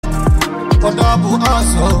kò dọ́bù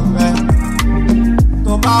ọ̀sọ̀ rẹ̀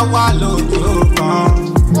tó bá wà lójú kan.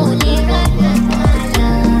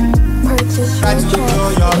 Try to do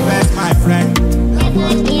your best, my friend.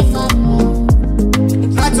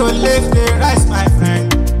 Try to live the rest, my friend.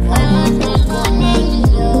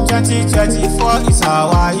 2024 is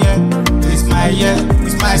our year. It's my year,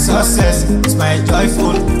 it's my success, it's my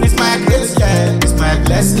joyful, it's my grace, yeah, it's my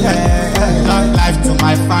blessed, yeah. Long life to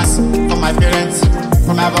my fans, for my parents,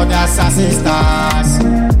 for my brothers and sisters,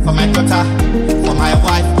 for my daughter, for my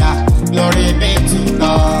wife, yeah. Glory be to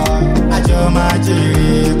God.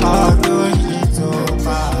 Ajomaji, God,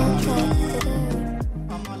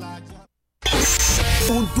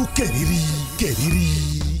 ó ń dún kẹ̀rìírí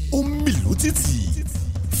ó ń mìlú títì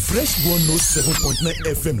Fresh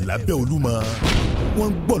 107.9 FM lábẹ́ Olúmọ wọ́n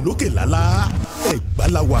ń gbọ́ lókè lálá Ẹ̀gbá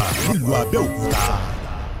la wà nílùú Abẹ́òkúta.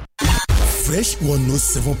 Fresh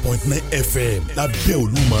 107.9 FM lábẹ́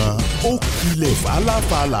Olúmọ ó kilẹ̀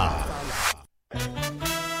fàlàfàlà.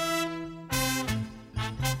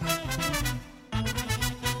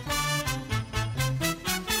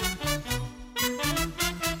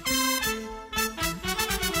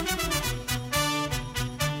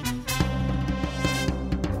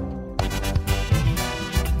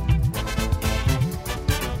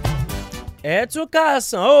 ẹ tún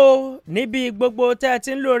káàsán o níbi gbogbo tẹ́ ẹ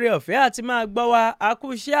ti ń lóore ọ̀fẹ́ àti máa gbọ́ wa a kú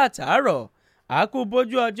iṣẹ́ àtàárọ̀ a kú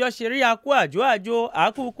bójú ọjọ́ ṣe rí a kú àjò a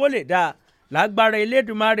kú kó lè dáa lágbára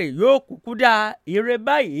Elédùmarè yóò kúkú dáa ire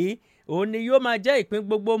báyìí òun ni yóò máa jẹ́ ìpín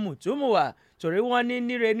gbogbo mùtúmùwà torí wọ́n ní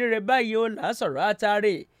níre báyìí ó là á sọ̀rọ̀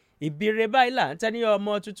àtàrè ìbíire báyìí là ń tẹ́ ní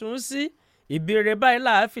ọmọ tuntun sí ìbíire báyìí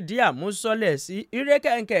là á fìdí àmúsọlẹ̀ sí ire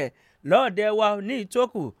kẹ̀kẹ́ lọ́ọ̀dẹ wa ní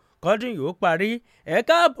ìtókù kọ́dún yóò parí ẹ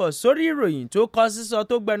káàbọ̀ sórí ìròyìn tó kọ sísọ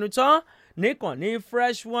tó gbẹnu tán níkànnì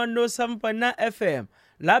Fresh 107.9 FM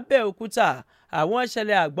lábẹ́òkúta àwọn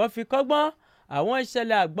ìṣẹ̀lẹ̀ àgbọ́ fi kọ́gbọ́n àwọn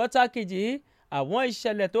ìṣẹ̀lẹ̀ àgbọ́ tákìjì àwọn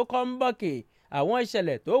ìṣẹ̀lẹ̀ tó kọ́ ń bọ̀kì àwọn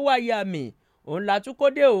ìṣẹ̀lẹ̀ tó wáyé àmì òun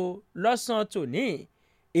látúkọ́dé o lọ́sàn-án tòní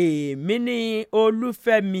èmi ní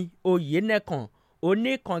Olúfẹ́mi Oyènẹ́kan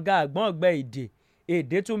oníkànga àgbọ̀n ọ̀gbẹ́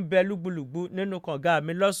èdè tún bẹ lúgbúlùgbú nínú kànga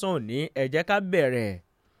mi lọ́sàn-án òní ẹ jẹ́ ká bẹ̀rẹ̀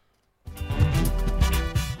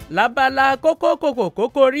lábala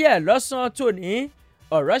kókó rí ẹ̀ lọ́sàn-án tòní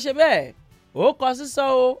ọ̀rọ̀ ṣe bẹ́ẹ̀ ó kọ sísọ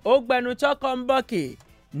o ó gbẹnu tọkọ ń bọ̀kì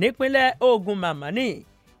nípínlẹ̀ Ògùn màmání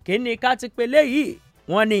kí ni ká ti pe léyìí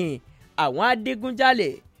wọ́n ní àwọn adigunjalè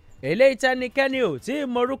eléyìí tẹ́nikẹ́ni ò tí ì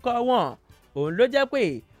morúkọ wọn òun ló jẹ́ pé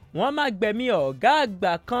wọ́n máa gbẹ̀mí ọ̀gá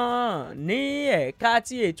àgbà kan ní ẹ̀ka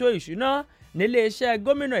ti ètò ìṣúná níléeṣẹ́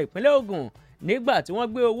gómìnà ìpínlẹ̀ Ògùn nígbà tí wọ́n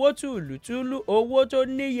gbé owó tùlùtùlù owó tó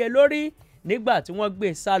níye lórí nígbà tí wọ́n gbé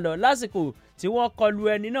sá lọ lásìkò tí wọ́n kọlu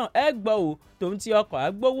ẹni náà ẹ gbọ́ ò tòun ti ọkọ̀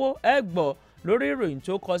àgbówó ẹ gbọ́ lórí ìròyìn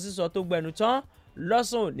tó kọ sísọ tó gbẹnu tán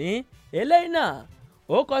lọ́sàn òní eléyìí náà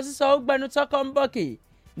ó kọ sísọ ó gbẹnu tán kọ́ ń bọ̀kì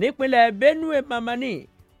nípínlẹ̀ Benue mamani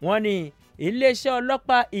wọ́n ní iléeṣẹ́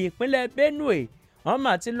ọlọ́pàá ìpínlẹ̀ Benue wọ́n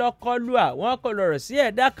mà ti lọ kọlu àwọn kọlọ̀rọ̀ sí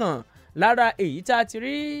ẹ̀dá kan lára èyí tá a ti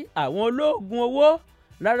rí àwọn olóògùn owó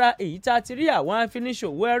lára èyí tá a ti rí àwọn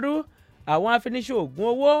afiniṣòwò ẹrú àwọn afiniṣòògùn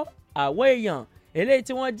owó àwọn èèyàn eléyìí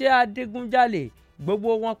tí wọ́n jẹ́ adigunjalè gbogbo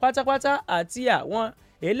wọn pátápátá àti àwọn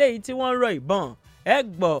eléyìí tí wọ́n ń rọ ìbọn ẹ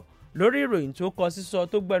gbọ́ lórí ìròyìn tó kọ sísọ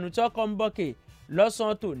tó gbẹnu tọkọ ń bọ̀kì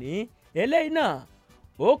lọ́sàn-án tòní eléyìí náà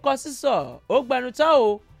ó kọ sísọ ó gbẹnu tán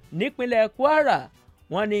o nípínlẹ̀ Kwara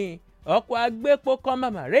wọ́n ní ọkọ̀ agbépo kan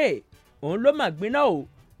màmárè òun ló mà gbiná o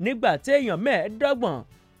nígbà tí èèyàn mẹ́ẹ̀ẹ́dọ́gbọ̀n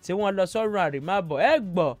tí wọ́n lọ sọ́run àrèmábọ̀ ẹ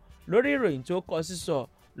gbọ́ lórí ìròyìn tó kọ sísọ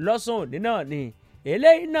lọ́sàn-án òní náà ni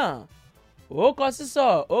eléyìí náà ó kọ sísọ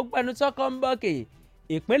ó gbẹnu tọkọ ń bọ̀kì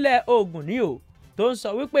ìpínlẹ̀ Ògùn ni o tó ń sọ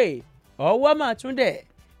wípé ọwọ́ máa tún dẹ̀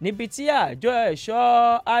níbi tí àjọ ẹ̀ṣọ́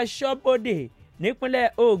aṣọ́bodè nípínlẹ̀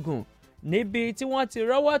Ògùn níbi tí wọ́n ti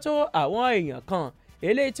rọ́wọ́ tó àwọn èèyàn kan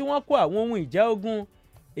eléyìí tí wọ́n kó àwọn ohun ìjà ogun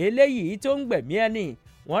eléyìí tó ń gbẹ̀mí ẹni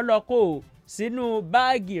wọ́n lọ kó sínú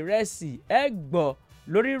báàgì rẹsì ẹ gbọ́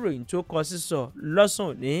lórí ìròyìn tó kọ sísọ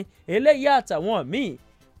lọ́sàn-án ní eléyìí àtàwọn míì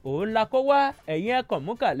òun la kó wá ẹ̀yin ẹ̀kọ́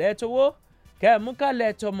múkàlẹ́ tówó kẹ́ ẹ̀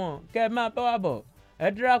múkàlẹ́ tọmọ kẹ́ ẹ̀ máa bá wa bọ̀ ẹ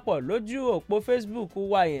darapọ̀ lójú òpó Facebook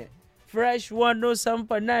wa yẹn Fresh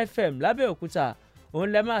 107.9 FM lábẹ́òkúta òun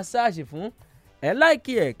lẹ máa ṣáàṣì fún ẹ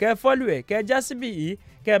láìkí ẹ kẹ́ fọ́lù ẹ kẹ́ já síbí yìí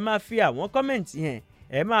kẹ́ ẹ máa fi àwọn kọ́mẹ̀ǹtì yẹn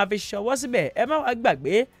ẹ máa fi ṣọwọ́ síbẹ̀ ẹ má wá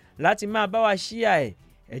gbàgbé láti máa bá wa ṣíà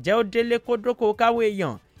ẹ jẹ́ ó délé kó dóko káwé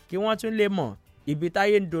èèyàn kí wọ́n tún lè mọ̀ ibi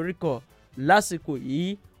táyé ń doríkọ lásìkò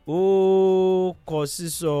yìí ó kọ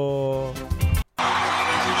sísọ.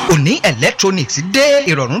 Òní electronics dé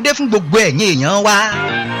ìrọ̀rùn dé fún gbogbo ẹ̀yin èèyàn wa.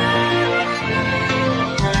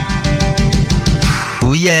 Ó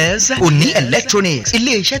yes òní electronics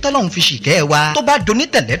ilé-iṣẹ́ tọ́lọ́run fi ṣìkẹ́ wa tó bá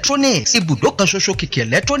donate electronics ibùdó kan ṣoṣo kìkì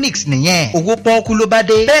electronics nìyẹn owó pọ́ọ́kú ló bá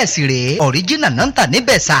dé bẹ́ẹ̀ sì rèé original náà ń tà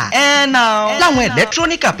níbẹ̀ sà. láwọn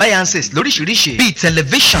electronic appliances lóríṣiríṣi bíi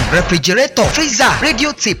television refrigerator freezer radio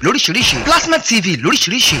tape lóríṣiríṣi plasma tv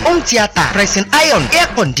lóríṣiríṣi home theatre pressing iron air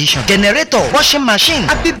condition generator washing machine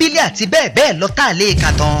abibili àti bẹ́ẹ̀ bẹ́ẹ̀ lọ tá a lè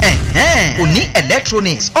ka tán. òní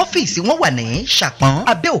electronics ọ́fíìsì wọn wà ní Ṣàpọ́n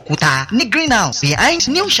Abẹ́òkúta ní greenhouse behind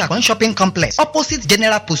new Ṣàpọ́n shopping complex opposite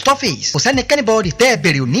general post office kò sẹ́nikẹ́ni bọ́ọ̀dì tẹ́ ẹ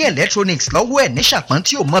bèrè òní electronics lọ́wọ́ ẹ̀ ní Ṣàpọ́n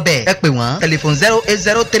tí ò mọ̀ bẹ́ẹ̀ ẹ pè wọ́n telephone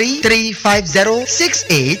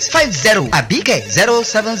 08033506850 àbíkẹ́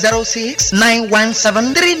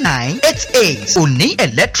 0706917398 òní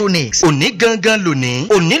electronics òní gangan lónìí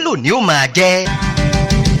òní lónìí ó máa jẹ́.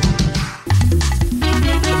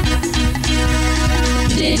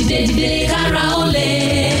 Dìde kára ó lè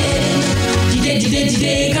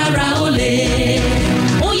dìde kára ó lè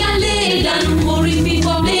ó yá lè dànù orí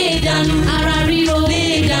fífọ́ lè dànù ara ríro lè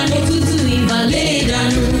dànù òtútù ibà lè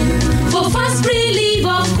dànù for fast relief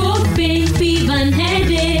of cold pain fever and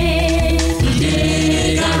headache dìde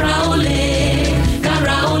kára ó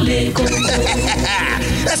lè kókó.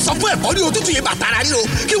 ẹ sọ fún ẹ̀fọ́ ní òtútù yìí bàtàrà ríro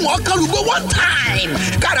kí wọ́n kọlu gbó one time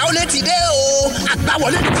kára ó lè ti dé o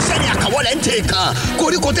àgbàwọlé ní sẹ́ni àkàwọlé ń tẹ̀ kàn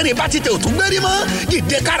koríko tẹ́lẹ̀ bá ti tẹ̀ òtún gbérí mọ́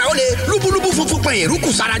dìde kára ó lè lúbúlúbú funfun pẹ̀ èrúkù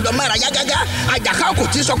sarajọ mẹ́ra yágágá àjàká kò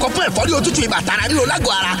tí sọkọ fún ẹ̀fọ́ ní òtútù yìí bàtàrà ríro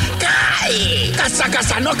lágọ̀ọ́ ara káì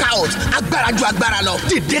kàṣàkàṣà knockout agbára ju agbára lọ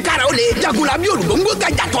dìde kára ó lè jagunla bí olùgbòǹgbò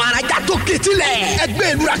gàjàtọ̀ ara jàtọ̀ kìtìlẹ̀ ẹgbẹ́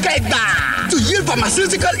ìlúra kẹgbà to yield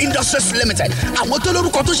pharmaceutical industries limited àwọn tó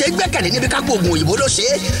lórúkọ tó ṣe gbẹ́kẹ̀lé níbi kápò oògùn òyìnbó ló ṣe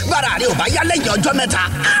bára rẹ ò bá yá lẹ́yìn ọjọ́ mẹ́ta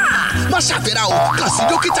má ṣàfihàn o kàn sí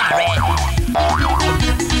dókítà rẹ.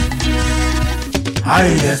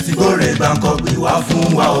 IAS ti gbóre Gbàǹkọ́gbì wá fún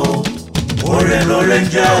wa o oore lóore ń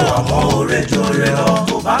jẹ́ o àmọ́ oore jòrè lọ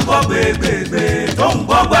tó bá gbọ́ gbégbégbé tó ń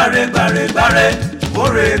gbọ́ gbàrẹ́gbàrẹ́gbàrẹ́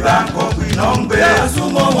oore Gbàǹkọ́gbì náà ń gbé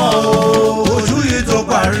súnmọ́ wọn o ojú yìí tó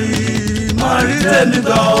parí máa rí tèmi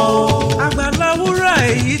gan o. Àgbàlá Wúrà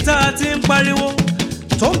èyí tá a ti ń pariwo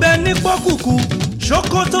tó ń bẹ ní pọ́kùkù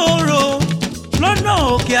Ṣókótó ro lọ́nà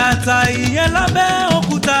Òkè Àtà ìyẹn lábẹ́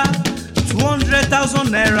Òkúta 200,000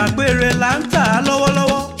 naira péré là ń tà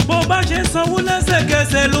lọ́wọ́lọ́wọ́ bó bá ṣe sanwó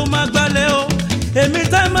lẹ́sẹ̀kẹsẹ̀ ló máa gbalẹ̀ o èmi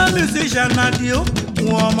Timer musician Àdìó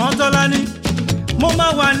wọn Mọ́tọ́lání mo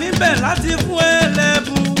máa wà níbẹ̀ láti fún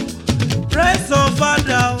ẹlẹ́bùn price of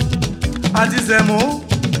fada àti sẹ̀mó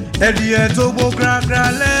ẹ̀dìyẹ tó gbó gàgà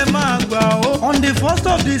lẹ́ máa gbà ó on the 1st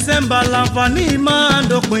of December láǹfààní máa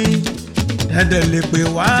dópin ẹ̀dẹ̀ lè pè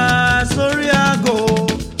wá sórí aago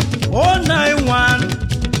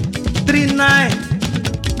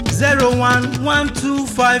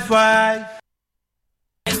 09139011255.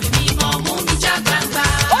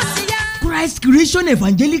 Christ Creation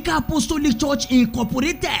Evangelical Apostolic Church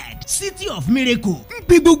Incorporated City of Miracle ń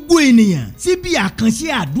pe gbogbo ènìyàn síbi àkànṣe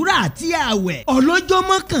àdúrà àti ààwẹ̀ ọlọ́jọ́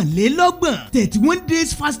mọ́kànlélọ́gbọ̀n 31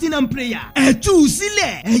 days fasting and prayer ẹ tú u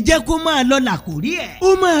sílẹ̀ ẹ jẹ́ kó máa lọ làkórí ẹ̀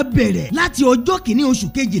ó máa bẹ̀rẹ̀ láti ọjọ́ kìíní oṣù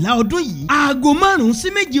kejìlá ọdún yìí aago 5 sí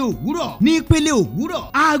 7 òwúrọ̀ ní ìpele òwúrọ̀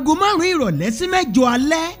aago 5 ìrọ̀lẹ́ sí 8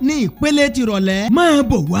 alẹ́ ní ìpele tìrọ̀lẹ́ máa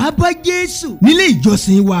bọ̀ wá bá Jésù nílé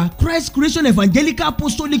ìjọsìn wa Christ Creation Evangelical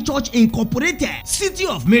Apostolic Church Incorporated City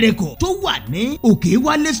of Miracle tó wà ní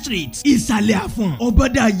Òkèwálé Street ìsàlẹ̀ àfọ̀n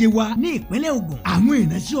ọbọ̀dá Yewa ní ìpínlẹ̀ Ògùn àwọn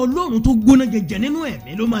ìránṣẹ́ Ọlọ́run tó gbóná jẹjẹ nínú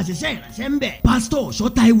ẹ̀mí ló máa ṣiṣẹ́ ìránṣẹ́ ń bẹ̀ Pastor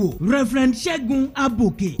Ṣọ́táíwò Reverend Ṣẹ́gun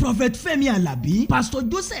Abòkè Prophet Fẹ́mi Alábí Pastor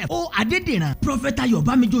Joseph O Adédìran Prophet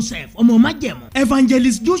Ayọ̀bámi Joseph ọmọ májẹ̀mú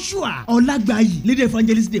Evangelist Joshua Ọlágbáyì Lady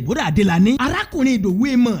Evangelist Deborah Adélàní arákùnrin Ìdòwú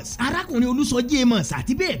Amos arákùnrin Olúsọjí Amos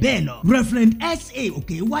àti bẹ́ẹ̀ bẹ́ẹ̀ lọ Reverend S.A.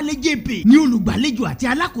 Òkèwálé JP ní olùgbàlejò àti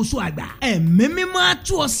alákòóso àgbà ẹ̀mí mímọ́ á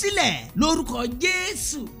tú ọ sílẹ̀ lórúkọ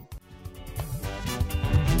Jésù.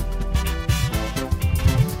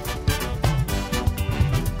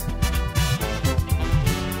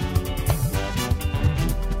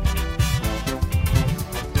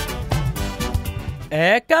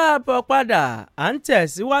 ẹ káàbọ̀ padà à ń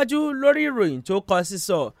tẹ̀síwájú lórí ìròyìn tó kọ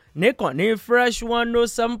sísọ níkànnì Fresh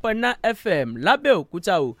 107.9 FM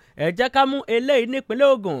lábẹ́òkúta o ẹ jẹ́ ká mú eléyìí nípínlẹ̀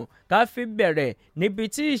Ògùn ká fi bẹ̀rẹ̀ níbi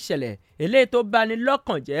tí ìṣẹ̀lẹ̀ eléyìí tó bani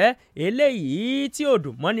lọ́kàn jẹ́ eléyìí tí ò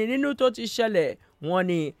dùn mọ́ni nínú tó ti ṣẹlẹ̀ wọ́n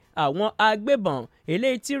ní àwọn agbébọn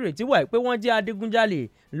eléyìí tí ìrètí wà pé wọ́n jẹ́ adigunjalè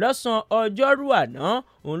lọ́sàn-án ọjọ́rú àná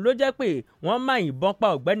òun ló jẹ́ pé wọ́n máa yìnbọn pa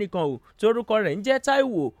ọ̀gbẹ́ni kan ò torúkọ rẹ̀ ń jẹ́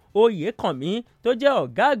Táíwò Oyèkànmí tó jẹ́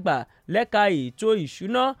ọ̀gá àgbà lẹ́ka ètò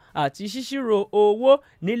ìṣúná àti ṣíṣírò owó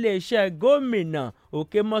níléeṣẹ́ gómìnà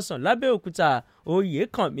Òkèmọ́sàn lábẹ́òkúta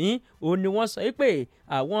Oyèkànmí òun ni wọ́n sọ pé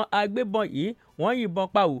àwọn agbébọn yìí wọ́n yìnbọn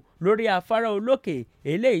pa ò lórí afárá olókè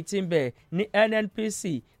eléyìí tí ń bẹ ní NNPC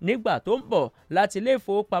nígbà tó ń bọ̀ láti ilé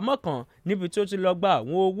ìfowópamọ́ kan níbi tó ti lọ gba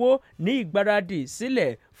àwọn owó ní ìgbáradì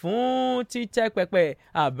sílẹ̀ fún títẹ́ pẹpẹ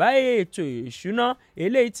àbá ètò ìṣúná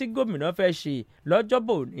eléyìí tí gómìnà fẹ́ ṣe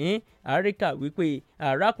lọ́jọ́bọ̀ ní àríkà wípé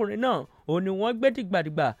arákùnrin náà ó ní wọ́n gbé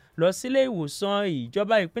dìgbàdìgbà lọ sílé ìwòsàn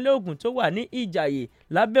ìjọba ìpínlẹ̀ Ògùn tó wà ní Ìjàyè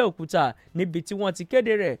lábẹ́òkúta níbi tí wọ́n ti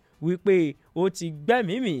kéde rẹ̀ wípé ó ti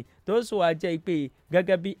gbẹ́mìí tó sọ wá jẹ́ pé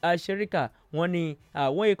gẹ́gẹ́ bí aṣeríkà wọ́n ní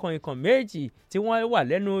àwọn ikàn méjì tí wọ́n wà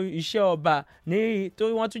lẹ́nu iṣẹ́ ọba ní tó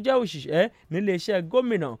wọ́n tún jẹ́ òṣìṣẹ́ nílé iṣẹ́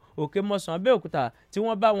gómìnà Òkèmọ́sàn Abẹ́òkúta tí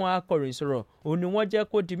wọ́n bá wọn akọ̀ròyìn sọ̀rọ̀ òun ni wọ́n jẹ́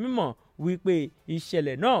kó di mímọ̀ wípé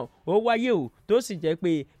ìṣẹ̀lẹ̀ náà ó wáyé o tó sì jẹ́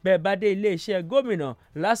pé bẹ́ẹ̀ bá dé iléeṣẹ́ gómìnà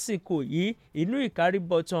lásìkò yìí inú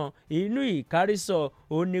ìkáríbọ̀tán inú ìkárísọ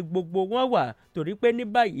òun ni gbogbo wọn wà torí pé ní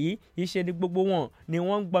báyìí ìṣe ni gbogbo wọn ni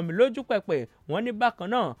wọ́n ń gbọmi lójú pẹ̀pẹ̀ wọ́n ní bákan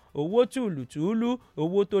náà owó tùlùtùlù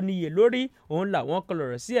owó tó níye lórí òun làwọn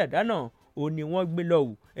kọlọ̀rọ̀ sí ẹ̀dá náà ó ní wọ́n gbé lọ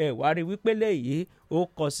wù ẹ̀ wá rí wípé léyìí ó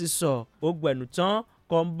kọ sísọ ó gbẹ̀nù tán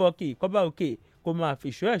kọ́ ń bọ́ kí kọ́bá òkè kó máa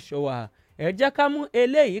fìṣọ́ ẹ̀ṣọ́ wa ẹ jẹ́ ká mú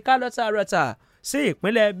eléyìí ká lọ tààràtà sí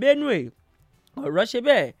ìpínlẹ̀ Benue ọ̀rọ̀ ṣe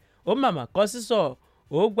bẹ́ẹ̀ ó màmá kọ́ sísọ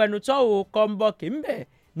ó gbẹ̀nù tán ó kọ́ ń bọ́ kí ń bẹ̀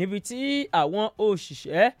níbi tí àwọn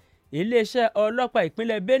òṣìṣẹ́ iléeṣẹ́ ọlọ́pàá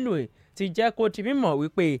ìpínlẹ̀ Benue ti jẹ́ kó ti mímọ̀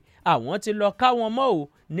wípé àwọn ti lọ ká wọn mọ́ ò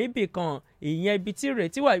níbì kan ìyẹn ibi tí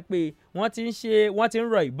ìrètí wà pé wọ́n ti ń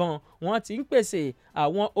rọ ìbọn wọ́n ti ń pèsè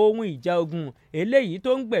àwọn ohun ìjà ogun eléyìí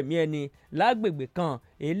tó ń gbẹ̀mí ẹni lágbègbè kan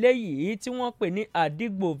eléyìí tí wọ́n pè ní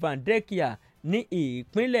Adigbo Vandekia ní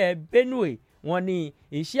ìpínlẹ̀ Benue wọ́n ní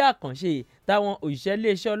iṣẹ́ àkànṣe táwọn òṣìṣẹ́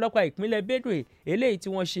iléeṣẹ́ ọlọ́pàá ìpínlẹ̀ Benue eléyìí tí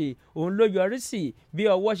wọ́n ṣe òun ló yọrí sí bí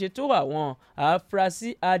ọwọ́ ṣe tó àwọn afurasí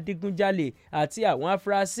adigunjalè àti àwọn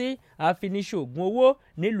afurasí afiniṣògùn owó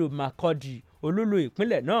nílùú Makurdi olúlu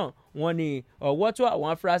ìpínlẹ̀ náà wọ́n ní ọwọ́ tó àwọn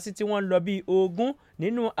afurasí tí wọ́n ń lọ bíi 20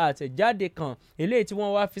 nínú àtẹ̀jáde kan eléyìí tí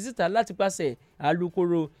wọ́n wá fi síta láti pàṣẹ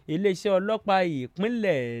alukoro iléeṣẹ́ ọlọ́pàá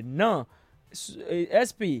ìpínlẹ̀ náà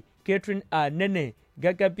SP Catherine Anene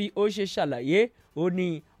gẹ́gẹ́ bí ó ṣe ṣàlàyé ó ní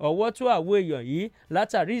ọwọ́ tó àwọn èèyàn yìí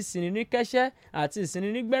látàrí ìsininíkẹ́ṣẹ́ àti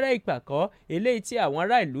ìsininígbẹ́rẹ́ ìpàkọ́ eléyìí tí àwọn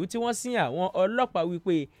ará ìlú tí wọ́n sin àwọn ọlọ́pàá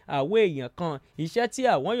wípé àwọn èèyàn kan iṣẹ́ tí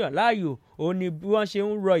àwọn yàn láàyò ó ní bí wọ́n ṣe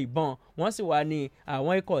ń rọ ìbọn wọ́n sì wà ní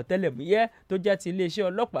àwọn ikọ̀ tẹlẹ̀múyẹ́ tó jẹ́ ti iléeṣẹ́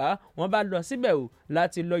ọlọ́pàá wọ́n bá lọ síbẹ̀ o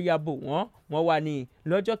láti lọ yabo wọ́n wà ní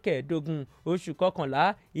lọ́jọ́ 15 oṣù kọkànlá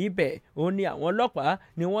ibẹ̀ ó ní àwọn ọlọ́pàá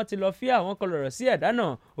ni wọ́n ti lọ fi àwọn kọlọ̀rọ̀ sí ẹ̀dá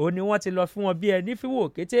náà ó ní wọ́n ti lọ fún wọn bí ẹni fíwò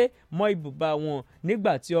kété mọ́ ibùba wọn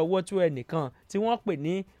nígbà tí ọwọ́ tó ẹnìkan tí wọ́n pè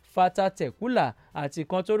ní Fata Tekula àti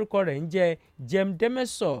kan tórúkọ rẹ̀ ń jẹ́ Jem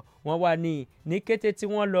Demeso wọ́n wà ní kété tí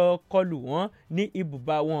wọ́n lọ kọlù wọ́n ní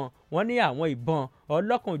ibùba wọn wọ́n ní àwọn ìbọn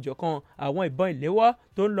ọlọ́kan òjọ̀kan àwọn ìbọn ìléwọ́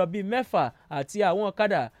tó ń lọ bíi 6 àti àwọn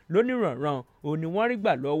ọ̀kadà lónìrànràn òní wọ́n rí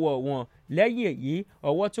gbà lọ́wọ́ wọn lẹ́yìn èyí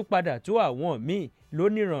ọwọ́ tún padà tó àwọn míì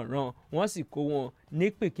lónìrànràn wọ́n sì kó wọn ní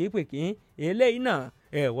pèképèké eléyìí náà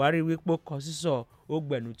ẹ̀ wá rí wípé kọ sísọ ó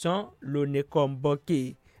gbẹ̀nù tán ló ní kọ́ ń bọ́ kè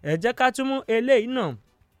ẹ jẹ́ ká tún mú eléyìí náà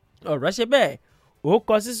ọ̀rọ̀ ṣe bẹ́ẹ̀ ó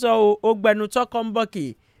kọ sísọ ó gbẹ̀nù tán kọ́ ń bọ́ kè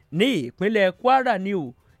ní ìpínlẹ̀ Kwara ni o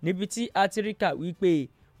níbi tí a ti rí kà wípé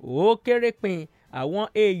ó kéré pin àwọn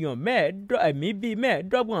èèyàn ẹ̀mí bíi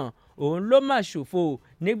 15 òun ló mà ṣòfò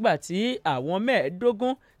nígbà tí àwọn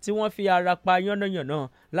 15 tí wọ́n fi ara pa yánnayànna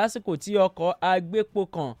lásìkò tí ọkọ̀ agbépo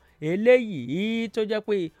kan eléyìí tó jẹ́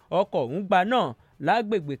pé ọkọ̀ ń gba náà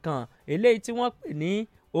lágbègbè kan eléyìí tí wọ́n pè ní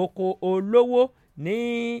oko olówó ní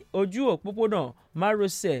ojú òpópónà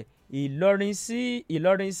márosẹ̀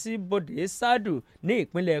Ìlọrin sí Bòdè Sádù ní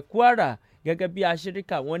ìpínlẹ̀ Kwara gẹ́gẹ́ bí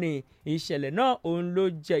aṣíríkà wọn ní ìṣẹ̀lẹ̀ náà òun ló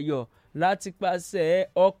jẹyọ láti pàṣẹ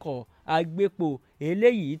ọkọ̀ agbépo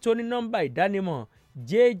eléyìí tó ní nọ́mbà ìdánimọ̀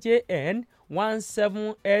JJN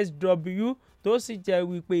 17SW tó sì jẹ́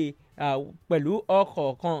wípé pẹ̀lú ọkọ̀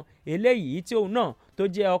kan eléyìí tí òun náà tó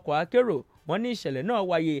jẹ́ ọkọ̀ akérò wọ́n ní ìṣẹ̀lẹ̀ náà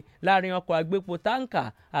wáyé láàrin ọkọ̀ agbépo táǹkà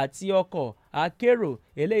àti ọkọ̀ akérò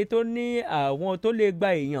eléyìí tó ní àwọn tó lè gba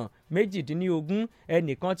èèyàn 18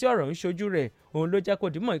 ẹnìkan tí ọ̀rọ̀ ń ṣojú rẹ̀ òun ló jẹ́ kó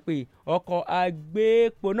dìmọ̀ pé ọkọ̀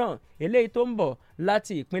agbépo náà eléyìí tó ń bọ̀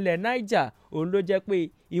láti ìpínlẹ̀ Niger òun ló jẹ́ pé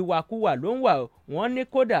ìwàkuwà ló ń wà wọ́n ní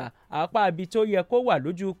kódà apá ibi tó yẹ kó wà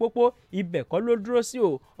lójú pópó ibẹ̀ kọ́ ló dúró sí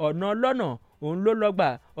ọ̀nà ọlọ́nà òun ló lọ gbà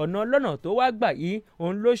ọ̀nà ọlọ́nà tó wá gbà yìí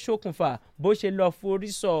òun ló ṣokùnfà bó ṣe lọ forí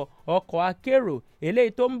sọ ọkọ̀ akérò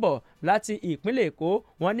eléyìí tó ń bọ̀ láti ìpínlẹ̀ Èkó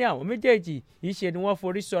wọ́n ní àwọn méjèèjì ìṣe ni wọ́n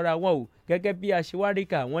forí sọ ara wọn o gẹ́gẹ́ bí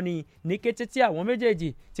aṣèwáríkà wọ́n ní kété tí àwọn méjèèjì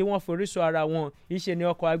tí wọ́n forí sọ ara wọn ìṣe ni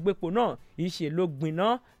ọkọ̀ agbépo náà ìṣe ló gbiná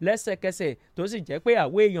lẹ́sẹ̀kẹsẹ̀ tó sì jẹ́ pé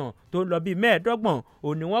àwọn èèyàn tó ń lọ bíi 15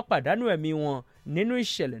 òun ni wọ́n pàdánù ẹ̀mí wọn nínú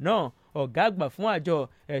ìṣẹ̀lẹ̀ náà ọ̀gá àgbà fún àjọ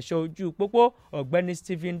ẹ̀ṣọ́ ojú pópó ọ̀gbẹ́ni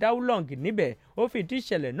Stephen Dawlong níbẹ̀ ó fìdí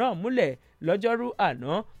ìṣẹ̀lẹ̀ náà múlẹ̀ lọ́jọ́rú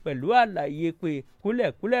àná pẹ̀lú àlàyé pé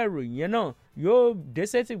kúlẹ̀kúlẹ̀ ìròyìn yẹn náà yóò dé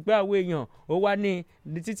sétí gbọ́ àwọn èèyàn ó wá ní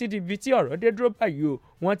títí di ibi tí ọ̀rọ̀ dé dúró báyìí o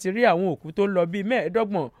wọ́n ti rí àwọn òkú tó lọ bíi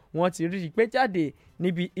 15 wọ́n ti rí i pé jáde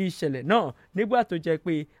níbi ìṣẹ̀lẹ̀ náà nígbà tó jẹ́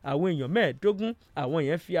pé àwọn èèyàn 15 àwọn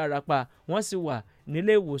yẹn fi ara pa wọ́n sì wà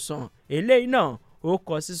nílé ìwòsàn eléyìí náà ó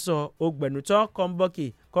kọ sísọ ògbẹ̀nutọ́ kọ́ńbọ́ọ̀kì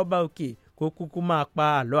kọ́ba òkè kó kúkú máa pa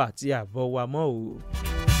àlọ́ àti àbọ̀ wa mọ́ o.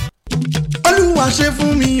 Olúwa ṣe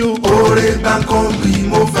fún mi o. Oore Gbankanbi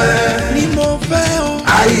mo fẹ́. Ni mo fẹ́ o.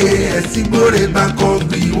 IAS gbóre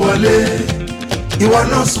Gbankanbi wọlé. Ìwọ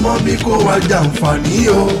náà súnmọ́ bí kò wá jàǹfààní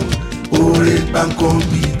o. Oore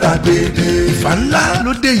Gbankanbi tàgbédé. Ìfà ńlá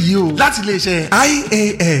ló dé yìí o. Láti iléeṣẹ́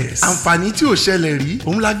IAS. Àǹfààní tí ò ṣẹlẹ̀ rí.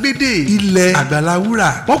 Òun la gbédè. Ilẹ̀ Àgbàlá Wúrà.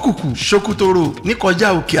 Pọ́kùkù Ṣókótóró níkọjá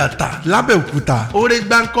Òkè Àtà lábẹ́òkúta. Oore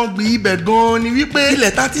Gbankanbi ibẹ̀ gan-an ni wípé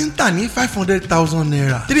ilẹ̀ ta ti ń tà ní 500,000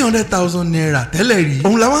 naira 300,000 naira tẹ́lẹ̀ rí.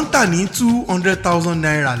 Òun la wá ń tà ní 200,000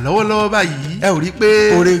 naira lọ́wọ́lọ́wọ́ báyìí. Ẹ ò rí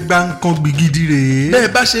pé Oore Gbankanbi gidi rèé. Bẹ́ẹ̀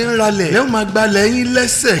bá ṣe ń ralẹ̀ lẹ́wọ̀n máa gbalẹ̀ yín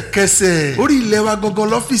lẹ́sẹ̀kẹsẹ̀. Orí ilẹ̀ wa gangan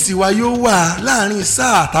lọ́fíìsì wa yóò wà láàrin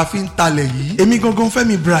sáà tá a fi ń talẹ̀ yìí. Èmi gangan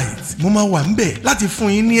Fẹ́mi Bright mo máa wà ńbẹ̀ láti fún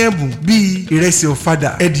yín ní ẹ̀bùn bíi ìrẹsì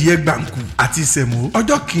ọ̀fadà ẹ̀dìyẹ gbàǹkù àti sẹ̀mó.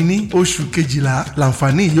 Ọjọ́ kìíní oṣù kejìlá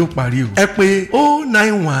làǹfààní yóò parí o. Ẹ pè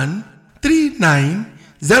 091 39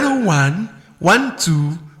 01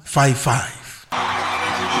 1255.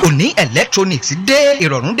 Òní electronics dé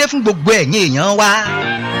ìrọ̀rùn dé fún gbogbo ẹ̀yin èèyàn wa.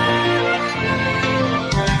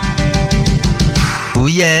 Oh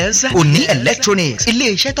yes, Òní Electronics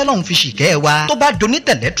ilé-iṣẹ́ tọ́lọ́run fi ṣìkẹ́ wa tó bá donate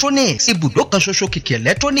electronics ibùdó kan ṣoṣo kìkì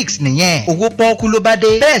electronics nìyẹn owó pọ́ọ́kú ló bá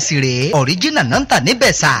dé bẹ́ẹ̀ sì rèé original náà ń tà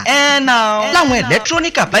níbẹ̀ sà. láwọn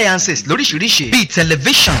electronic appliances lóríṣiríṣi bíi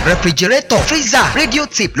television refrigerator freezer radio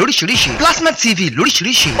tape lóríṣiríṣi plasma tv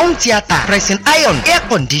lóríṣiríṣi home theatre pressing iron air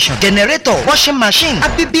condition generator washing machine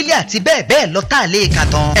abibili àti bẹ́ẹ̀ bẹ́ẹ̀ lọ tá a lè kà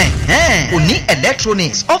tán. Òní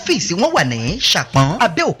Electronics ọ́fíìsì wọn wà ní Ṣàpọ́n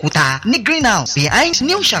Abẹ́òkúta ní greenhouse behind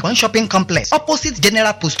New Ṣàpọ́n shopping complex opposite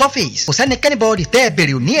general post office kò sẹ́nikẹ́ni bọ́ọ̀dì tẹ́ ẹ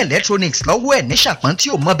bèrè Òní Electronics lọ́wọ́ ẹ̀ ní Ṣàpọ́n tí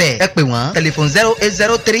ò mọ̀ bẹ́ẹ̀ ẹ pè wọ́n tẹlifon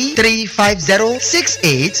 0803 350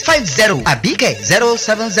 6850 àbíkẹ́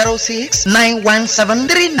 0706 917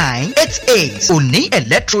 3988 Òní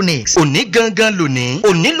Electronics òní gangan lónìí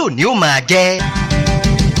òní lónìí ó máa jẹ́.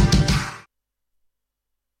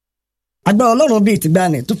 agbára ọlọ́run bíi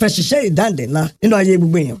tìgbàanì tó fẹ́ ṣiṣẹ́ ìdáǹdè ńlá nínú ayé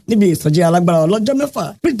gbogbo èèyàn níbi ìsọjí alágbára ọlọ́jọ́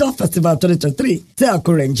 6 freedom festival 2023 tí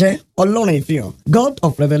àkórí ń jẹ́ ọlọ́run ìfihàn God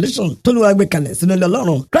of Revelation tólúwa gbé kalẹ̀ sínú ilé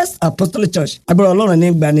ọlọ́run Christ Apostolic Church agbára ọlọ́run ní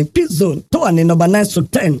gbani peace zone tó wà ní number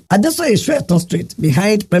 9/10 Adésọyè Ṣóẹ̀tàn street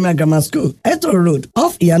behind Premier Grammar School Eto road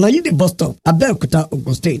off ìyànà yídì bus stop Abẹ́òkúta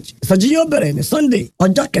Ògùn state ìsọjí yóò bẹ̀rẹ̀ ní Sunday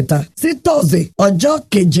ọjọ́ 3 sí Thursday ọjọ́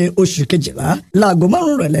 7 oṣù kejìlá láago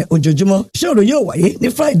 5 rẹ̀lẹ̀ ojoojúmọ́ ṣòro yóò wáyé ní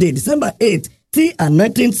Friday December 8 tí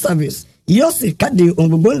anointing service yóò sì káàdì ohun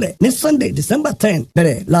gbogbo ńlẹ̀ ní Sunday December 10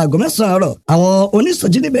 bẹ̀rẹ̀ láago 9 àárọ̀ àwọn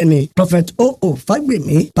onísọjí níbẹ̀ ni Prophet O.O.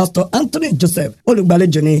 Fagbemi Pastor Anthony Joseph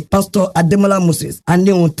olùgbàlejò ni Pastor Ademola Moses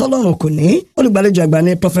àníhun tọ́lọ́run kò ní olùgbàlejò àgbà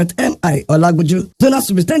ni Prophet M.I. Ọlágúnjú Zonal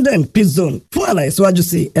Superintendent Peace Zone fún àlàyé síwájú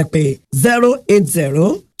sí ẹ pè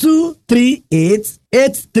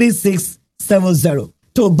 080-238-83670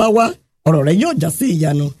 tó bá wá ọ̀rọ̀ rẹ̀ yóò já sí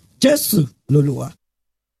ìyanu Jésù lolúwa.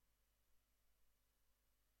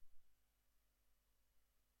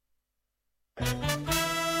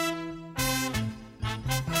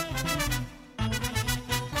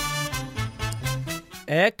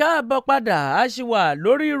 ẹ káàbọ̀ padà a ṣì wà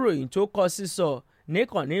lórí ìròyìn tó kọ sísọ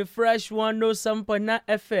níkànnì Fresh 107.9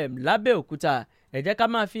 FM lábẹ́òkúta ẹ jẹ́ ká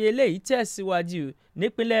máa fi eléyìí tẹ̀síwájú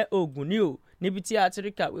nípínlẹ̀ Ògùn ní o níbi tí a ti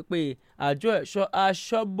rí kà wípé àjọ ẹ̀ṣọ́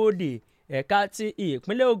aṣọ́bodè ẹ̀ka ti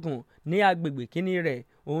ìpínlẹ̀ Ògùn ní agbègbè kínní rẹ̀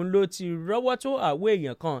òun ló ti rọ́wọ́ tó àwọn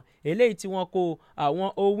èèyàn kan eléyìí tí wọ́n kó àwọn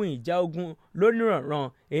ohun ìjà ogun lónìrànràn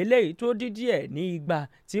eléyìí tó dídí ẹ̀ ní igba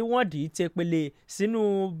tí wọ́n dì í tepele sínú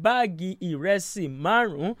báàgì ìrẹsì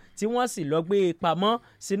 5 tí wọ́n sì lọ gbé e pamọ́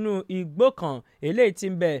sínú igbó kan eléyìí tí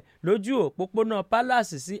ń bẹ lójú òpópónà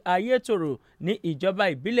Palace sí Ayétòrò ní ìjọba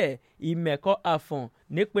ìbílẹ̀ Ìmẹ̀kọ Àfọ̀n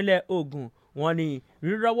nípínlẹ̀ Ògùn wọ́n ní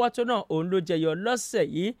rírọ́wọ́ tó náà òun ló jẹyọ lọ́sẹ̀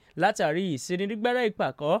yìí látàrí ìsinigbẹ́rẹ́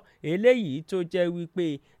ìpàkọ́ eléyìí tó jẹ́ wípé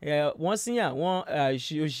wọ́n sí àwọn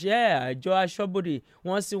òṣìṣẹ́ àjọ aṣọ́bodè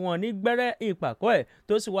wọ́n sí wọn ní gbẹ́rẹ́ ìpàkọ́ ẹ̀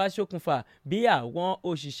tó sì wá ṣokùnfà bí àwọn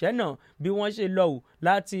òṣìṣẹ́ náà bí wọ́n ṣe lọ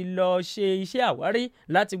láti lọ ṣe iṣẹ́ àwárí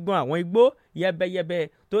láti gbọ́n àwọn igbó yẹbẹyẹbẹ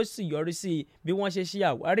tó sì yọrí sí bí wọ́n ṣe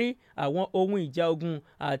àwárí àwọn ohun ìjà ogun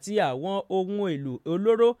àti àwọn ohun èlò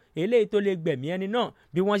olóró eléyìí tó lè gbẹ̀mí ẹni náà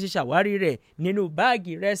bí wọ́n ṣe ṣàwárí rẹ̀ nínú báàgì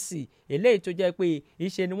báàgì ìrẹsì eléyìí tó jẹ́ pé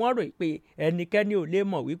ìṣe ni wọ́n rò pé ẹnikẹ́ni ò lè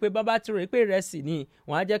mọ̀ wípé bábá ti rò pé ìrẹsì ni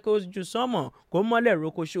wọ́n á jẹ́ kó ju sánmọ̀ kó mọ́lẹ̀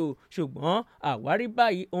rokoṣo ṣùgbọ́n àwárí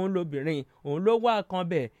báyìí òun lobìnrin òun ló wá kan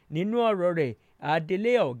bẹ̀ nínú ọ̀rọ̀ rẹ̀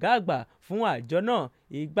adelé ọ̀gá àgbà fún àjọ náà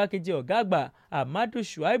igbákejì ọ̀gá àgbà Amadu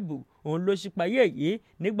Shuaibu òun ló ṣípayé yìí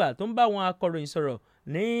nígbà tó ń bá àwọn akọ̀ròyìn sọ̀rọ̀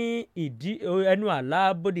ní ẹnu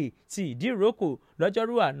àlàbòdè ti Ìdíròkò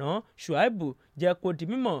lọ́jọ́rú àná. Shuaibu jẹ́ kó di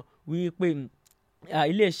mímọ̀ wípé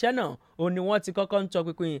iléeṣẹ́ náà ó ní wọ́n ti kọ́kọ́ ń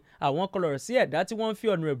tọpinpin àwọn kọlọ̀rọ̀ sí ẹ̀dá tí wọ́n ń fi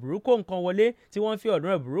ọ̀nà ẹ̀bùrú kó nǹkan wọlé tí wọ́n ń fi ọ̀nà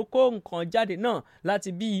ẹ̀bùrú kó nǹkan jáde náà láti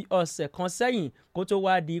bí ọ̀sẹ̀ kan sẹ́yìn kó tó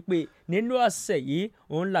wá di pé nínú ọ̀sẹ̀ yìí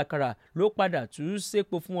òun làkàrà ló padà tú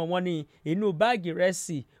sépo fún wọn ní inú báàgì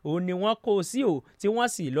rẹsì òun ni wọ́n kó sí o tí wọ́n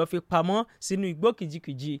sì lọ́ọ́ fi pamọ́ sínú igbó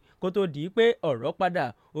kìjikìji kó tó di pé ọ̀rọ̀ padà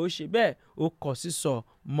ó ṣe bẹ́ẹ̀ ó kọ̀ sísọ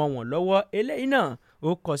mọ́ wọn lọ́wọ́ eléyìí náà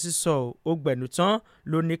ó kọ̀ sísọ ó gbẹ̀nù tán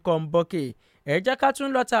ló ní kọ́ńbọ́kè ẹ jẹ́ ká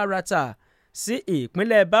tún lọ tààràtà sí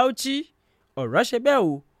ìpínlẹ̀ Bauchi ọ̀rọ̀ ṣe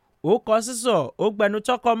bẹ́ẹ̀ ó kọ sísọ ó gbẹnu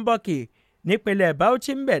tọkọ ń bọ̀kì nípínlẹ̀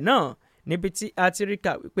Bauchi ń bẹ̀ náà níbi tí a ti rí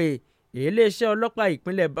kà wípé iléeṣẹ́ ọlọ́pàá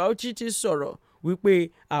ìpínlẹ̀ Bauchi ti sọ̀rọ̀ wípé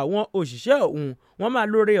àwọn òṣìṣẹ́ òun wọ́n máa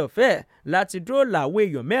lóore ọ̀fẹ́ láti dóòlà àwọn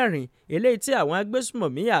èèyàn mẹ́rin eléyìí tí àwọn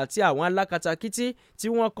agbésùmọ̀mí àti àwọn alákatakítí tí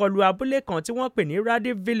wọ́n kọlu abúlé kan tí wọ́n pè ní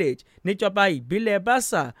Radi Village níjọba ìbílẹ̀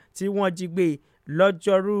Basa tí wọ́n jí gbé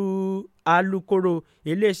lọ́jọ́rú. Alukoro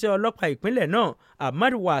iléeṣẹ́ ọlọ́pàá ìpínlẹ̀ náà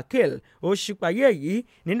Ahmad Wakil ó ṣípayé yìí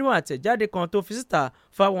nínú àtẹ̀jáde kan tó fi síta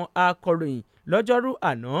fáwọn akọ̀ròyìn lọ́jọ́rú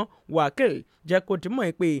àná. Wakil jẹ́ kó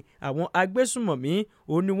dìmọ̀ pé àwọn agbésùmọ̀mí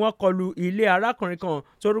òun ni wọ́n kọlu ilé arákùnrin kan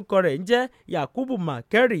torúkọ rẹ̀ ń jẹ́ Yakubu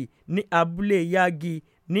Makeri ní abúlé Yagi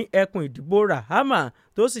ní ẹkùn ìdìbò Rahama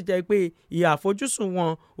tó sì jẹ́ pé ìyàfojúsùn wọn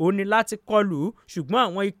ò ní láti kọlù ṣùgbọ́n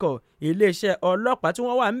àwọn ikọ̀ iléeṣẹ́ ọlọ́pàá tí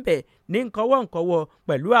wọ́n wà ń bẹ̀ ní nkọ́wọ́nkọ́wọ́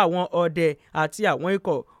pẹ̀lú àwọn ọdẹ àti àwọn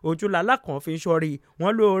ikọ̀ ojúlàlá kan fi ń ṣọ́rí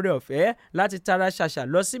wọn lóore ọ̀fẹ́ láti tara ṣàṣà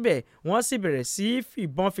lọ síbẹ̀ wọ́n sì bẹ̀rẹ̀ sí í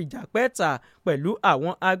fìbọn fìjà pẹ́ẹ́ta pẹ̀lú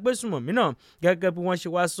àwọn agbésùmọ̀mí náà gẹ́gẹ́ bí wọ́n ṣe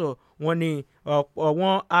wá sọ wọ́n ní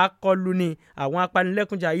àwọn akọluni àwọn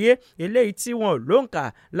apanilẹ́kúnjayé eléyìí tí wọn ò lóǹkà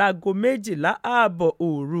láago 12:00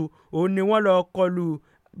 òru òun ni wọ́n lọ kọlu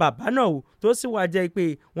bàbá náà tó sì wá jẹ́ pé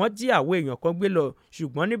wọ́n jí àwọn èèyàn kan gbé lọ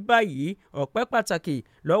ṣùgbọ́n ní báyìí ọpẹ́ pàtàkì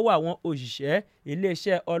lọ́wọ́ àwọn òṣìṣẹ́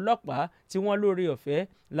iléeṣẹ́ ọlọ́pàá tí wọ́n lórí ọ̀fẹ́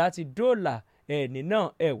láti dóòlà ẹni náà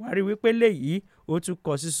ẹ̀ wá rí wípé léyìí ó tún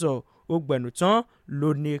kọ sísọ ó gbẹ̀nù tán ló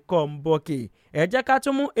ní kọ́ńbọ́ọ̀kì ẹ jẹ́ ká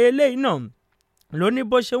tún mú eléyìí náà ló ní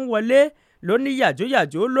bó ṣe ń wọlé ló ní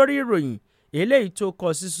yàjóyàjó lórí ìròyìn eléyìí tó kọ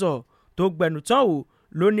sísọ tó gbẹ̀nù tán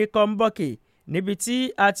ló ní kọ́ńbọ́ọ̀kì níbi tí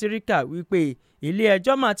a ti rí kà wípé ilé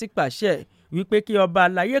ẹjọ́ máa ti pàṣẹ wípé kí ọba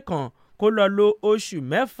aláyé kan kó lọ lo oṣù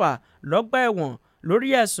 6 lọ́gbà ẹ̀wọ̀n lórí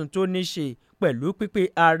ẹ̀sùn tó ní ṣe pẹ̀lú pípe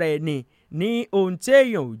ara ẹni ní ohun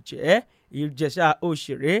téèyàn ò jẹ́. Ìjẹ̀ṣà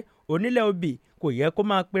òṣèré onílẹ̀ obì kò yẹ kó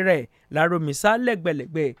máa pe rẹ̀ láròmísà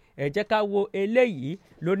lẹ́gbẹ̀lẹ́gbẹ̀ ẹ jẹ́ ká wo eléyìí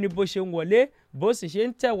ló ní bó ṣe ń wọlé bó sì ṣe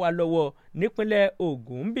ń tẹ̀ wá lọ́wọ́ nípínlẹ̀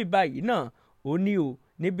Ògùn bí báyìí náà ó ní o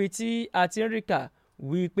níbi tí a ti ń rí kà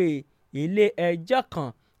wípé ilé ẹjọ́ kan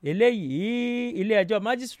eléyìí ilé ẹjọ́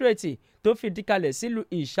májísírèètì tó fìdí kalẹ̀ sílùú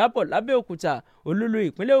Ìṣàbọ̀ lábẹ́òkúta olúlu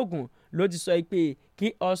ìpínlẹ̀ Ògùn ló ti sọ pé kí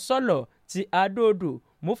ọ̀sọ́lọ̀ ti Adó-Odò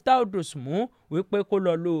Muftau Dosùnmú wípé kó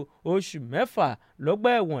lọ lo oṣù 6 lọ́gbà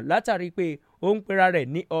ẹ̀wọ̀n látàrí pé ó ń pera rẹ̀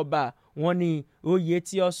ní ọba. Wọ́n ní oyè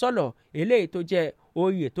tí ọ̀sọ́lọ̀ eléyìí tó jẹ́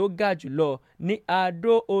oyè tó ga jùlọ ní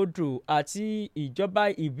Adó-Odò àti ìjọba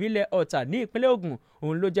ìbílẹ̀ Ọ̀tà ní ìpínlẹ̀ Ògùn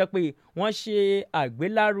òun ló jẹ́ pé wọ́n ṣe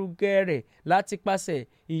àgbélárugẹ rẹ̀ láti pàṣẹ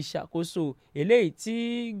ìṣàkóso eléyìí tí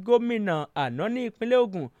gómìnà àná ní ìpínlẹ̀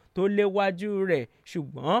Ògùn tó léwájú rẹ̀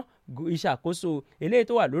ṣùgbọ́n ìṣàkóso eléyìí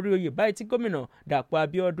tó wà lórí oyè báyìí tí gómìnà Dàpọ̀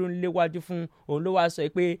Abíọ́dún léwájú fún òun ló wá sọ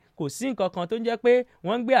pé kò sí nǹkan kan tó ń jẹ́ pé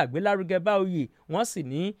wọ́n ń gbé àgbélárugẹ bá oyè wọ́n sì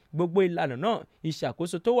ní gbogbo ìlànà náà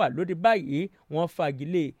ìṣàkóso tó wà lóde báyìí wọ́n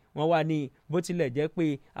fagilé wọ́n wá ní bó tilẹ̀ jẹ́ pé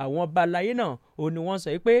àwọn ọba aláyé náà ò ní wọ́n sọ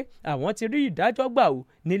pé àwọn ti rí ìdájọ́ gbà ó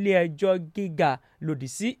nílé ẹjọ́ gíga lòdì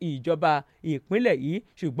sí ìjọba ìpínlẹ̀ yìí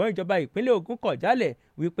ṣùgbọ́n ìjọba ìpínlẹ̀ Ògùn kọ̀ jálẹ̀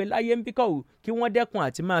wípé láyé ń bíkọ́ ò kí wọ́n dẹ́kun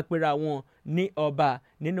àti máa pera wọn ní ọba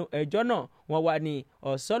nínú ẹjọ́ náà wọ́n wá ní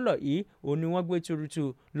ọ̀sọ́lọ̀ yìí òun ni wọ́n gbé tuurutu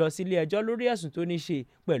lọ sílé ẹjọ́ lórí ẹ̀sùn tó ní ṣe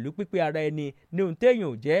pẹ̀lú pípé ara ẹni ní ohun téèyàn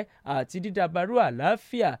ò jẹ́ àti dídàbàrú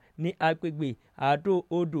àlàáfíà ní agbègbè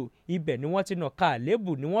Adó-Odò ibẹ̀ ni wọ́n ti nà ká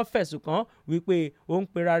àlébù ni wọ́n fẹ̀sùn kàn wípé ó ń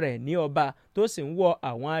pera rẹ̀ ní ọba tó sì ń wọ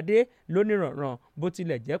àwọn adé lónìrànràn bó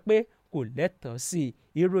tilẹ̀ jẹ́ pé kò lẹ́tọ̀ọ́ sí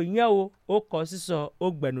ìròyìn yẹn ó kọ sísọ ó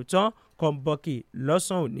gbẹ̀nù tán kọ́ńbọ́ọ̀kì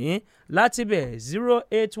lọ́sàn-án òní láti bẹ̀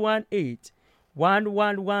 0818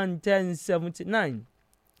 111 1079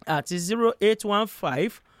 àti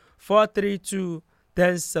 0815 432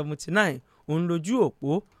 1079 òun lójú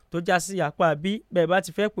òpó tó já sí apá bí bẹ́ẹ̀ bá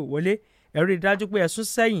ti fẹ́ pè wọlé ẹ rí i dájú pé ẹ sún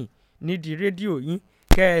sẹ́yìn nídìí rédíò yín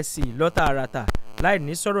kẹ́ẹ̀sì lọ́tà àràtà láì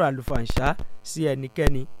ní sọ̀rọ̀ àlùfàǹṣá sí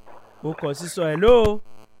ẹnikẹ́ni. ó kọ sísọ ẹ̀ lóo.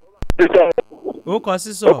 ó kọ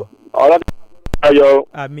sísọ. ọ̀rọ̀ ayọ̀.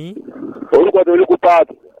 àmì. orúkọ tó olúkú pat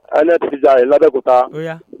ẹni ti jà ẹ̀ lábẹ́kúta.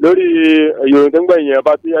 lórí ìròyìn tó ń gbẹ̀yìn ẹ̀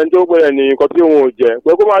bá tí ẹni tó gbẹ̀yìn ní nǹkan tí òun ò jẹ́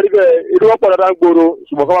pé kó máa rí bẹ́ẹ̀ irú wọn pọ̀ dáadáa ń gbòòrò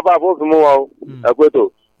ṣùgbọ́n kó má bá fóònù mú wọn o. ẹ pé tó.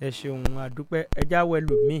 ẹ ṣeun àdúpẹ́ ẹjá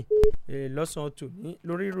wẹlò míì lọ́sàn-án tòní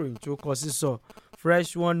lórí ìròyìn tó kọ sísọ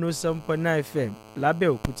fresh 107.9 fm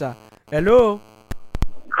lábẹ́òkúta. hello.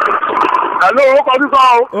 hello ó kọ sísọ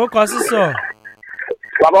o. ó kọ sísọ.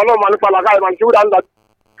 bàbá ọlọ́run máa nípa làkàyè máa ń ṣe wúdà ńlá.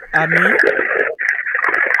 àmì.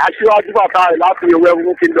 aṣíwájú bàtà ẹ̀ láti ìwé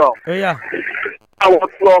ẹ̀rù kingdom. àwọn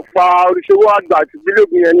tí wọ́n pa oríṣiríṣi àgbà àti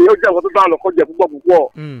bílíọ̀gì yẹn ni ó jẹ́ nǹkan tó bá àlọ́kọ́ jẹ púpọ̀ púpọ̀.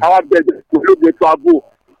 àwa bẹ̀rẹ̀ lóde ètò ààbò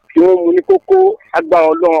kí wọ́n mú ní kókó agbára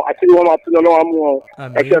ọlọ́run àti wọ́n máa tún lọ́wọ́ mú wọn.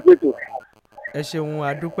 ẹ ṣe pé tó. ẹ ṣeun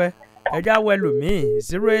àdúpẹ́ ẹjá wẹlò míì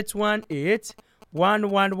 0818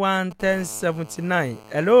 111 1079.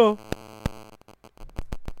 hello.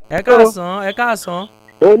 ẹ káàsán.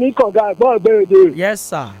 oníkànga ẹ̀gbọ́n ọ̀gbẹ́rẹ̀dẹ̀. yes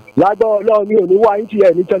sir. lágbọ́ ọlọ́run mi ò ní wá yín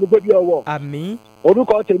tiẹ̀ ní tẹnugbó bí ọwọ́. àmì.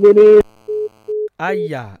 orúkọ tèmi ni.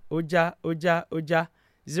 àyà ọjà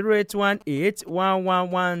 0818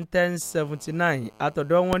 111 1079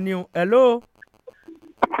 àtọ̀dọ̀ wọn ní. hello.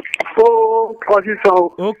 ó kọ sísọ.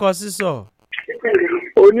 ó kọ sísọ.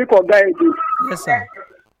 oníkànga ẹ̀dẹ̀. yes sir.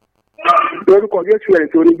 lórúkọ Jésù ẹ̀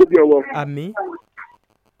tó ní gbóbi ọwọ́. àmì.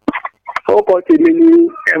 orúkọ tèmi ni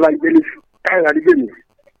evangelist káyọ̀ adébẹ̀mí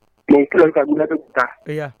mò ń kílọ̀ nípa gbọ́dọ̀ tó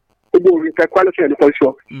gbogbo orin kẹ́kọ́ alẹ́sẹ̀ ní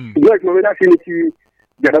kọ́sọ́ ìgbà tí mo rí láti ní ti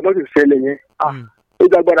jàdá mọ́tò ṣẹlẹ̀ yẹn ó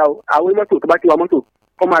gbàgbọ́dọ̀ àwọn mọ́tò tó bá ti wa mọ́tò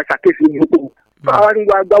kọ́ máa ṣàkíyèsí ní gbogbo àwọn ní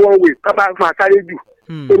wa gbá wọn wè ká bá máa sáré jù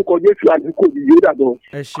orúkọ Jésù àdúgbò yìí yóò dàbọ̀.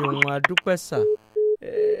 ẹ ṣeun adúpẹ́ sà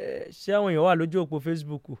ṣé àwọn èèyàn wà lójú òpó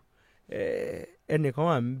Facebook ẹnìkan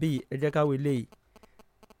wà ń bí ẹ jẹ́ káwé léyìí.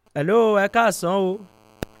 hello ẹ káàsán o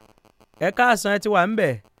ẹ káàsán ẹ ti wà ń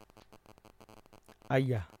bẹ̀.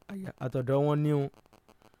 àyà àtọ̀dọ̀ wọn ní o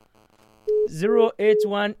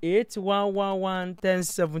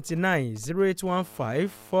 0818-111-1079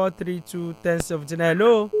 0815-432-1079.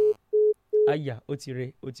 hello. àyà ó ti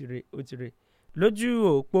re lójú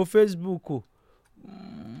òpó Facebook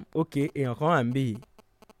ok èèyàn kan wà ń bí.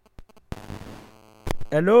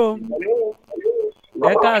 hello.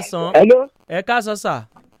 ẹ káàsán. hello. ẹ káàsán sà.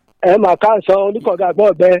 ẹ mà káàsán oníkọ̀ọ́gá àgbọ̀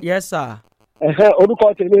ọ̀bẹ. yes sir.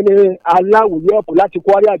 orúkọ tèmi ni aláwùyé ọ̀pọ̀ láti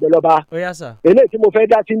Kwari àjọlọba. ó yá sà. eléyìí tí mo fẹ́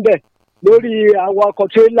dá sí ń bẹ̀ lórí àwọn ọkọ̀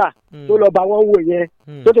tírélà tó lọ bá wọn wò yẹn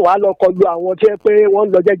tó ti wàá lọ kọlu àwọn tí ẹ pé wọ́n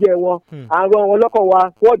ń lọ jẹ́jẹ́ wọn àwọn ọlọ́kọ̀ wa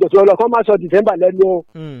wọ́n jọ̀tún ọlọ́kọ̀ má sọ December lẹ́nu o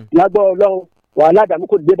lágbọ́ ọlọ́run wàhálà àdàmú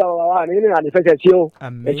kò dé bá wa ní ìrìn ànífẹsẹ̀ sí o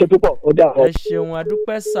ẹ ṣe púpọ̀ ó dà ọ. ẹ ṣeun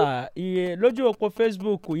adúpẹ́ sà iye lójú òpó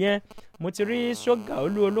Facebook yẹn mo ti rí ṣọ́gà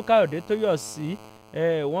olúkáyọ̀dé tó yọ̀ sí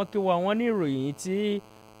wọ́n kí wọ́n ní ìròyìn tí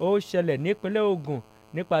ó ṣẹlẹ̀ nípínlẹ̀ Ògùn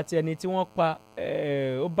nípa ti ẹni tí wọ́n pa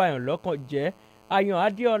ó báyàn lọ́kàn jẹ́ Ayàn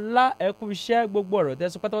Adéọlá ẹkú iṣẹ́ gbogbo ọ̀rọ̀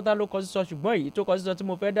tẹ́sán pátápátá ló kọ sísọ ṣùgbọ́n èyí tó kọ sísọ tí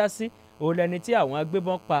mo fẹ́ dá sí òun lẹni tí àwọn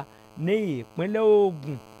agbébọn pa ní ìpínlẹ̀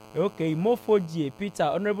Ògùn òkè ìmọ̀fojì Peter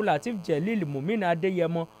Honourable Lateef Jelil Mumina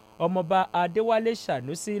Adéyẹmọ ọmọọba Adéwálé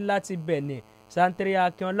Sanusi láti Benin Santere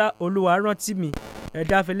Akínọlá Olúwarántìmí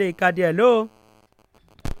ẹ̀dáfẹ́lẹ́ ìkadì ẹ̀ ló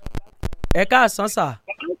ẹ káàsán sà.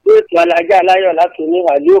 ètò alájà aláyọ̀ láti ní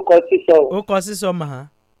ìwádìí ó kọ sísọ. ó kọ sísọ màá.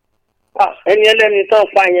 ẹni ẹlẹ́ni tán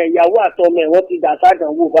fa yẹn ìyàwó àtọmọ ẹ̀ wọ́n ti dà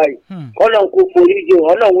sádànwó báyìí ọlọ́run kò forí jù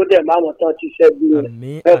ọlọ́run dẹ̀ máa mọ̀ tán ti ṣẹ́gun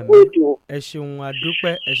rẹ̀ ẹ kú ètò. ẹ ṣeun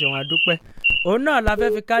adúpẹ́ òun náà la fẹ́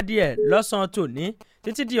fi kádìí ẹ̀ lọ́sàn-án tòní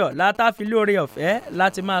títí di ọ̀la tá a fi lóore ọ̀fẹ́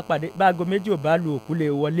láti máa pàdé báago méjì ò bá lu òkú lè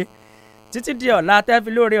wọlé títí di ọ̀la tá a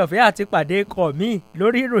fi lóore ọ̀fẹ́ àti pàdé kọ̀ míì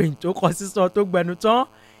lórí ìròyìn tó kọ sísọ tó gbẹnu tán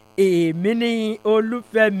èmi ní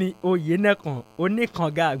Olúfẹ́mi Oyènẹ́kan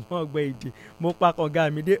oníkànga àgbọ̀n ọgbẹ́ èdè mo pa kànga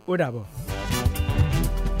mi dé ó dàbọ̀.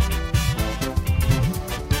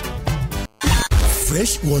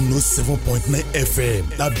 Fresh 107.9 FM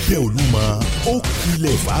lábẹ́ Olúmọ ó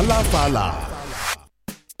kilẹ̀ fàlàfàlà.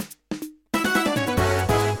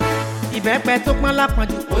 ìbẹ́pẹ tó pọ́n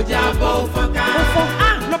lápọ̀jù ó jẹ́ abọ́ ó fọ́n ká ó fọ́n á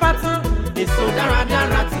ló bá tán èso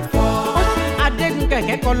dáradára ti fọ́ adégún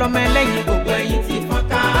kẹ̀kẹ́ kọ́ lọ́mọ ẹlẹ́yin gbogbo ẹ̀yìn ti fọ́n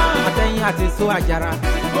ká àtẹ̀yìn àti èso àjàrà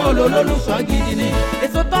olólùṣọ́ gidi ni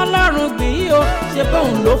èso tọ́lọ́run gbìn yìí ó ṣe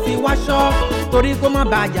bóun ló fi wáṣọ torí kó má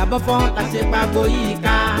bàa jábọ́ fọ́n la ṣe pàgọ́ yìí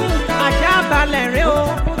ká àṣà balẹ̀ rẹ o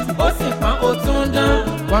ó sì pọ́n ó tún dán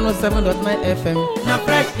 107.9 FM na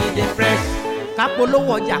fresh e dey fresh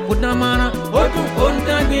kápolówó ọjà kó dán mọ́rán ó dùn ó ń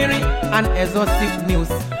dán gbinrin and exhaustive news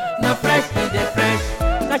na fresh e dey fresh.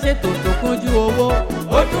 Káṣe tòótọ́ kúnjú owó,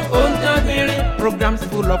 ó dún òun tán gbinrin. Programs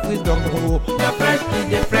full of wisdom o, na fresh e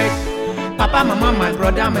dey fresh. Papa, mama, my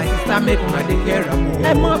brother, my sister, make una dey hear am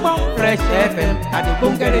o. Fresh FM, I dey go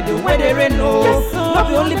get it, where they rain o. Not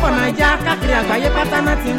only for Naija, káàkiri àgbáyé pátá náà ti ń